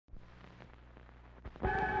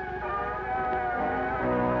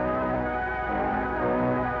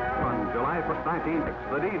19,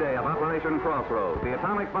 the D-Day of Operation Crossroads, the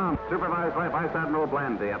atomic bomb supervised by Vice Admiral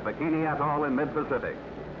Blandy at Bikini Atoll in mid-Pacific.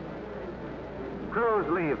 Crews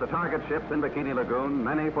leave the target ships in Bikini Lagoon,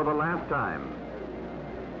 many for the last time.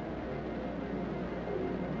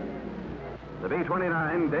 The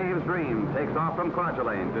B-29 Dave's Dream takes off from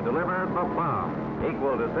Kwajalein to deliver the bomb,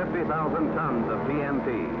 equal to 50,000 tons of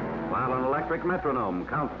TNT, while an electric metronome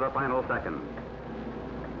counts the final seconds.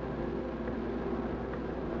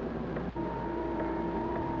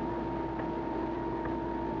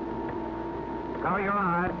 Cover your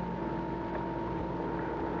eyes.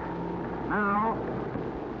 Now,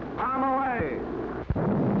 bomb away!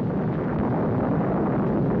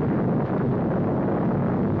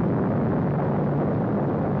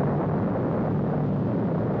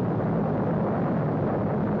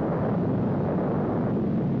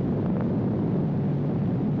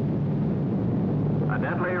 A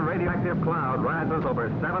deadly radioactive cloud rises over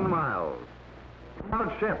 7 miles.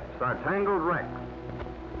 Cloud ships are tangled wrecks.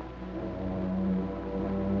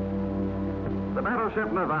 The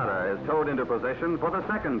battleship Nevada is towed into position for the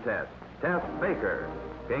second test, Test Baker.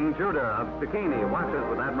 King Judah of Bikini watches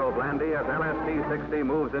with Admiral Blandy as LST-60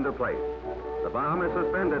 moves into place. The bomb is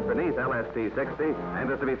suspended beneath LST-60 and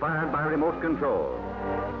is to be fired by remote control.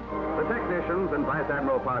 The technicians and Vice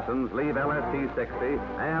Admiral Parsons leave LST-60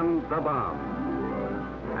 and the bomb.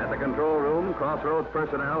 At the control room, Crossroads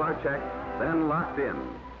personnel are checked, then locked in.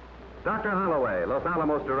 Dr. Holloway, Los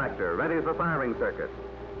Alamos director, readies the firing circuit.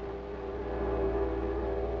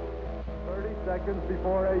 30 seconds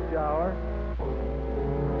before H hour.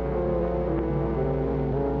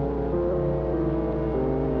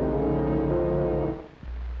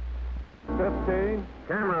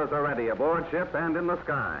 Cameras are ready aboard ship and in the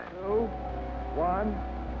sky. 2, 1,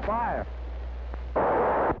 fire.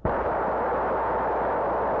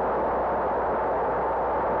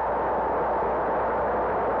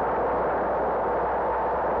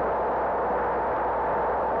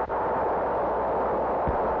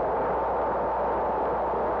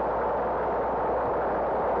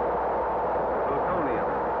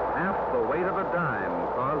 Plutonium, half the weight of a dime,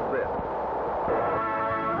 caused this.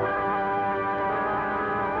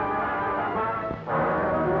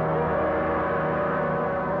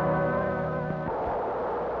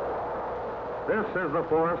 This is the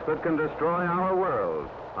force that can destroy our world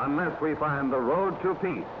unless we find the road to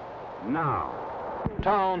peace now.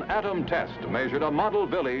 Town atom test measured a model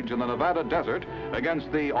village in the Nevada desert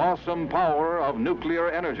against the awesome power of nuclear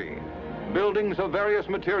energy. Buildings of various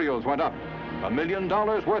materials went up. $1 million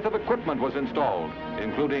worth of equipment was installed,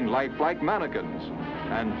 including lifelike mannequins,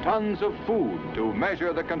 and tons of food to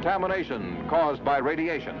measure the contamination caused by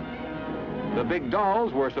radiation. The big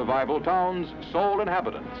dolls were Survival Town's sole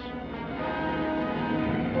inhabitants.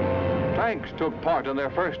 Tanks took part in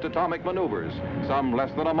their first atomic maneuvers, some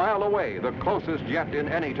less than a mile away, the closest yet in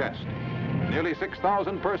any test. Nearly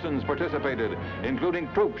 6,000 persons participated, including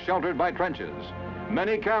troops sheltered by trenches.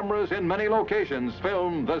 Many cameras in many locations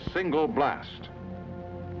filmed the single blast.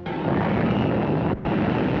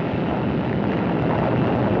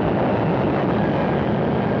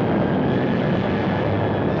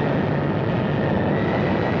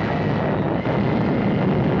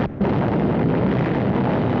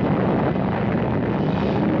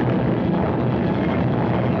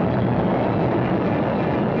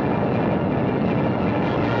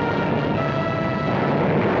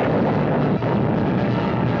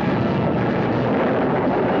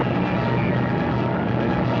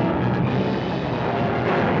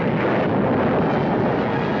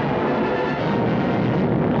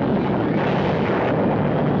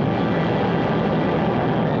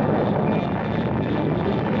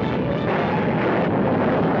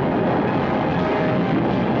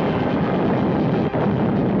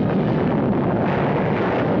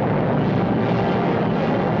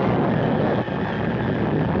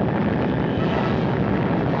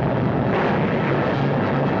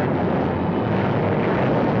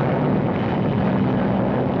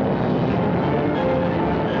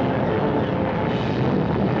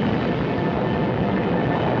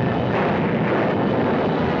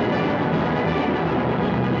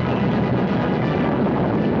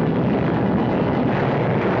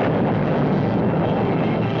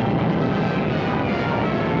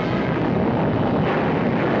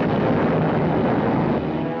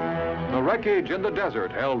 The wreckage in the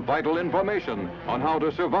desert held vital information on how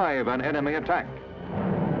to survive an enemy attack.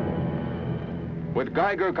 With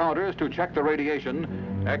Geiger counters to check the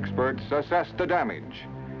radiation, experts assessed the damage.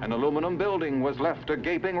 An aluminum building was left a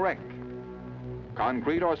gaping wreck.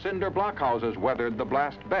 Concrete or cinder blockhouses weathered the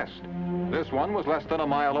blast best. This one was less than a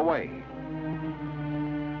mile away.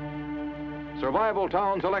 Survival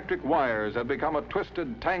Town's electric wires had become a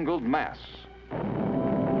twisted, tangled mass.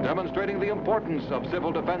 Demonstrating the importance of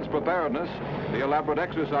civil defense preparedness, the elaborate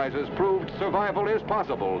exercises proved survival is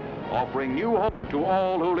possible, offering new hope to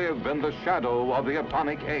all who live in the shadow of the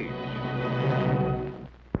atomic age.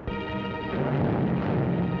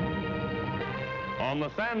 On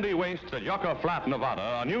the sandy wastes at Yucca Flat,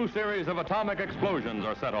 Nevada, a new series of atomic explosions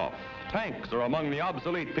are set off. Tanks are among the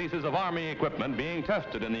obsolete pieces of Army equipment being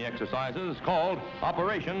tested in the exercises called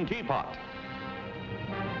Operation Teapot.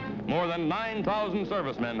 More than 9,000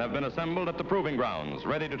 servicemen have been assembled at the proving grounds,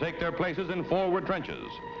 ready to take their places in forward trenches.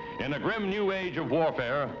 In a grim new age of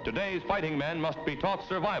warfare, today's fighting men must be taught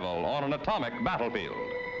survival on an atomic battlefield.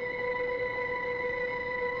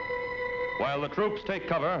 While the troops take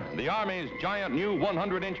cover, the Army's giant new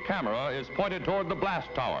 100-inch camera is pointed toward the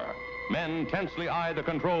blast tower. Men tensely eye the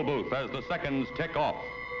control booth as the seconds tick off.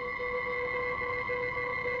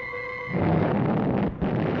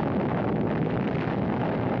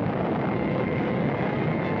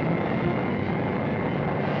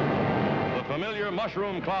 The familiar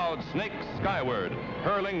mushroom cloud snakes skyward,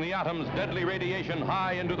 hurling the atom's deadly radiation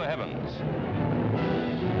high into the heavens.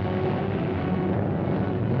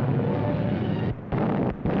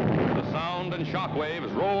 And shock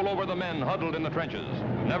waves roll over the men huddled in the trenches.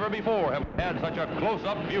 Never before have we had such a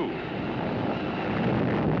close-up view.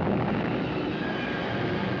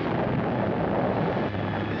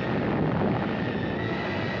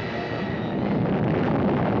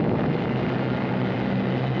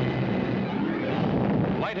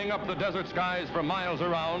 Lighting up the desert skies for miles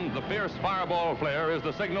around, the fierce fireball flare is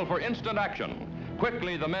the signal for instant action.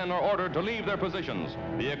 Quickly, the men are ordered to leave their positions.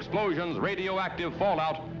 The explosion's radioactive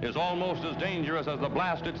fallout is almost as dangerous as the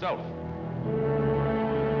blast itself.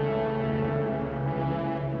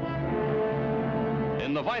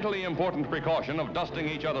 In the vitally important precaution of dusting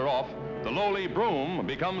each other off, the lowly broom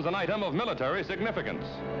becomes an item of military significance.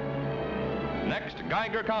 Next,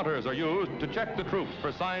 Geiger counters are used to check the troops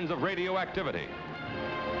for signs of radioactivity.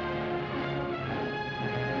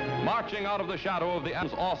 Marching out of the shadow of the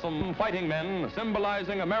awesome fighting men,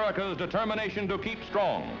 symbolizing America's determination to keep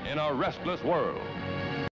strong in a restless world.